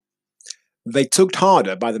They tugged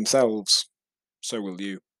harder by themselves. So will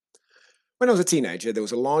you. When I was a teenager, there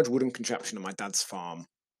was a large wooden contraption on my dad's farm.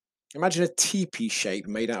 Imagine a teepee shape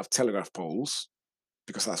made out of telegraph poles,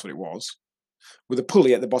 because that's what it was, with a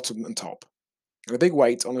pulley at the bottom and top, and a big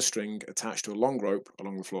weight on a string attached to a long rope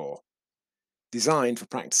along the floor, designed for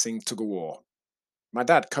practicing tug of war. My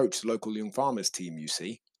dad coached the local young farmers team, you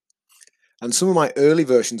see, and some of my early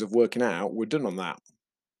versions of working out were done on that,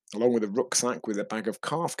 along with a rucksack with a bag of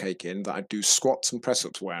calf cake in that I'd do squats and press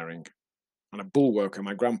ups wearing, and a bulwarker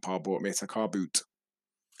my grandpa bought me at a car boot.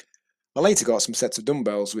 I later got some sets of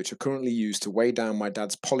dumbbells which are currently used to weigh down my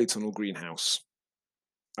dad's polytunnel greenhouse.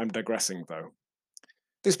 I'm digressing though.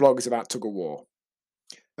 This blog is about tug of war.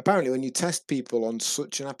 Apparently, when you test people on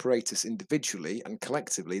such an apparatus individually and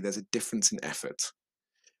collectively, there's a difference in effort.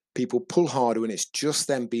 People pull harder when it's just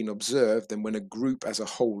them being observed than when a group as a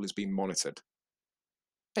whole is being monitored.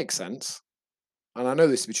 Makes sense. And I know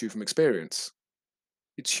this to be true from experience.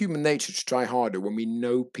 It's human nature to try harder when we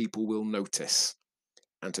know people will notice,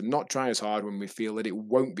 and to not try as hard when we feel that it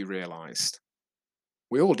won't be realised.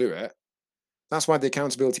 We all do it. That's why the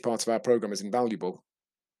accountability part of our program is invaluable.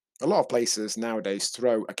 A lot of places nowadays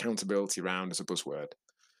throw accountability around as a buzzword,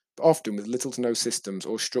 but often with little to no systems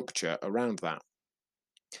or structure around that.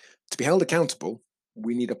 To be held accountable,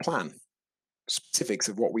 we need a plan, specifics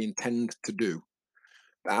of what we intend to do,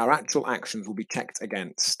 that our actual actions will be checked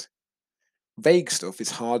against. Vague stuff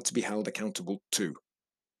is hard to be held accountable to.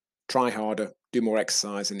 Try harder, do more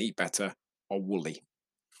exercise, and eat better are woolly.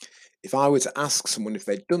 If I were to ask someone if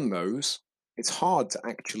they'd done those, it's hard to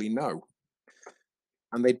actually know.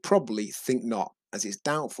 And they'd probably think not, as it's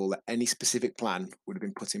doubtful that any specific plan would have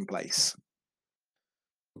been put in place.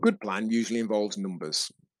 A good plan usually involves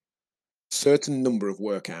numbers, certain number of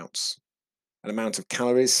workouts, an amount of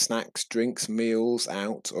calories, snacks, drinks, meals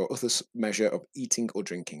out, or other measure of eating or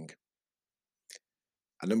drinking,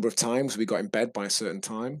 a number of times we got in bed by a certain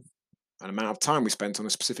time, an amount of time we spent on a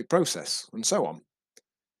specific process, and so on.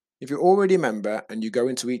 If you're already a member and you go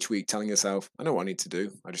into each week telling yourself, I know what I need to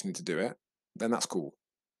do, I just need to do it, then that's cool.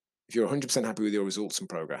 If you're 100% happy with your results and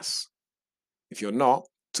progress. If you're not,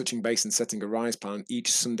 touching base and setting a rise plan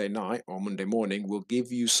each Sunday night or Monday morning will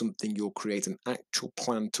give you something you'll create an actual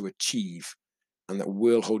plan to achieve and that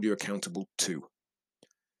will hold you accountable to.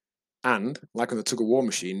 And, like on the tug of war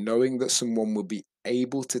machine, knowing that someone will be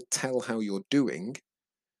able to tell how you're doing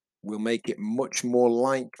will make it much more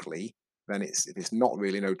likely than if it's not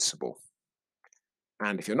really noticeable.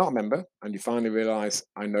 And if you're not a member and you finally realize,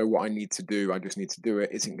 I know what I need to do, I just need to do it,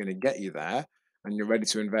 isn't going to get you there, and you're ready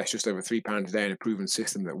to invest just over £3 a day in a proven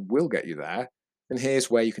system that will get you there, then here's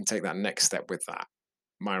where you can take that next step with that.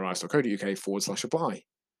 myrise.co.uk/apply.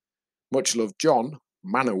 Much love, John,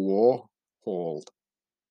 Man o' War, Hall.